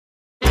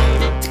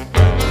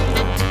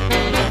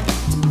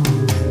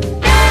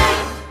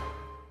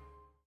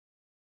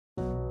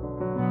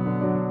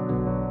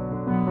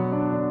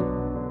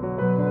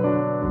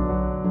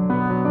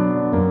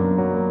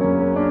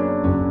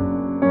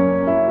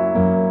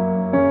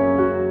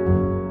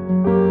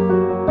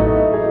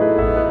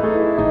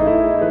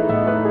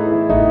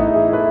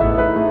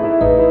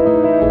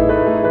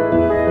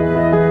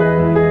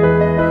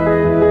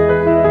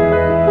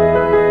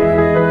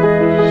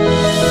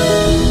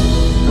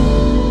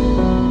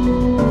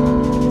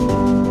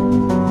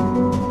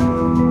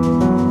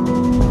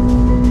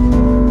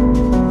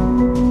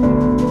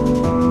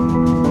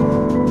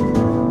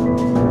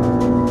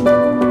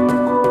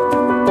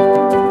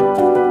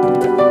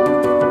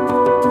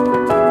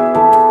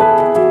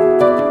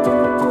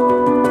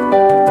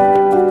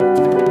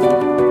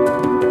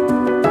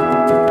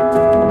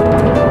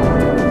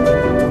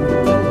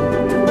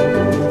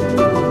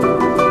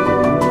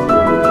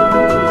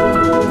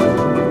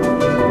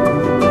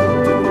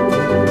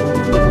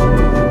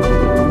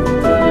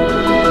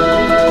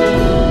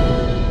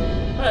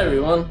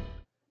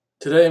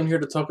Today I'm here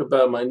to talk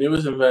about my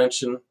newest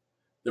invention,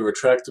 the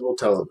retractable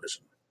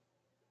television.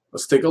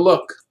 Let's take a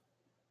look.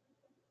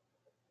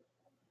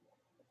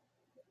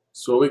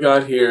 So what we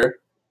got here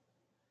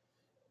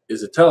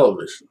is a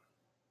television,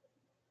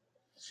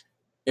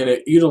 and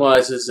it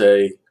utilizes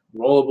a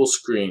rollable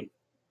screen.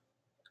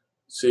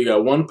 So you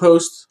got one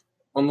post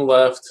on the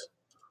left,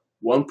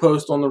 one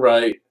post on the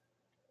right,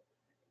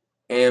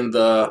 and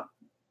the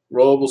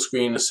rollable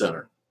screen in the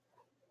center.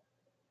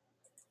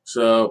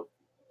 So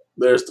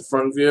there's the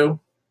front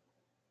view,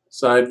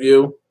 side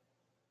view.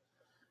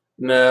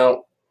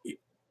 Now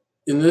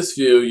in this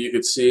view you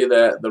can see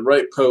that the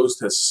right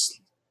post has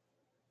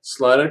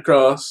slid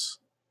across,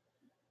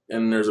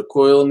 and there's a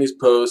coil in these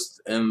posts,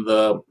 and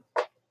the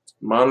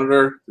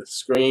monitor, the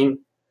screen,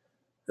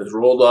 has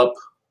rolled up,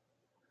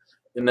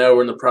 and now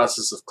we're in the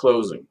process of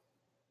closing.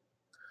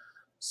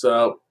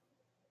 So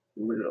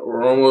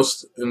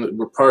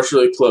we're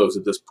partially closed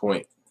at this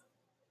point.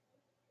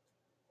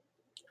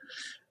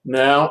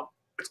 Now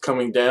it's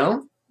coming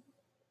down.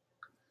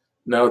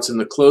 Now it's in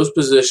the closed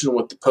position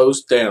with the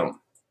post down.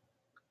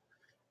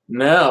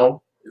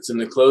 Now it's in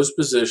the closed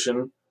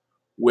position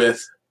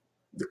with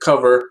the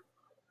cover.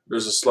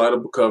 There's a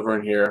slidable cover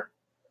in here,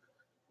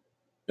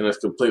 and it's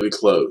completely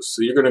closed.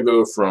 So you're going to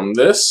go from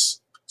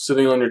this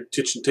sitting on your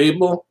kitchen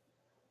table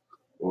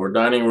or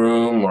dining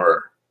room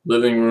or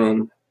living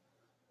room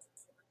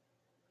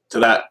to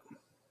that.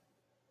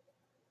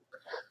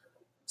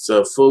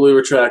 So fully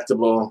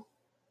retractable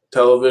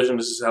television.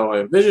 This is how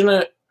I envision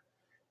it,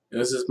 and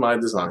this is my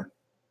design.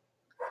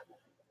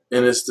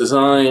 And it's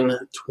design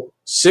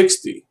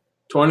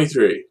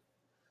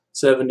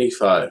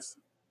 602375.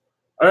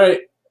 All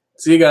right,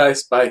 see you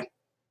guys. Bye.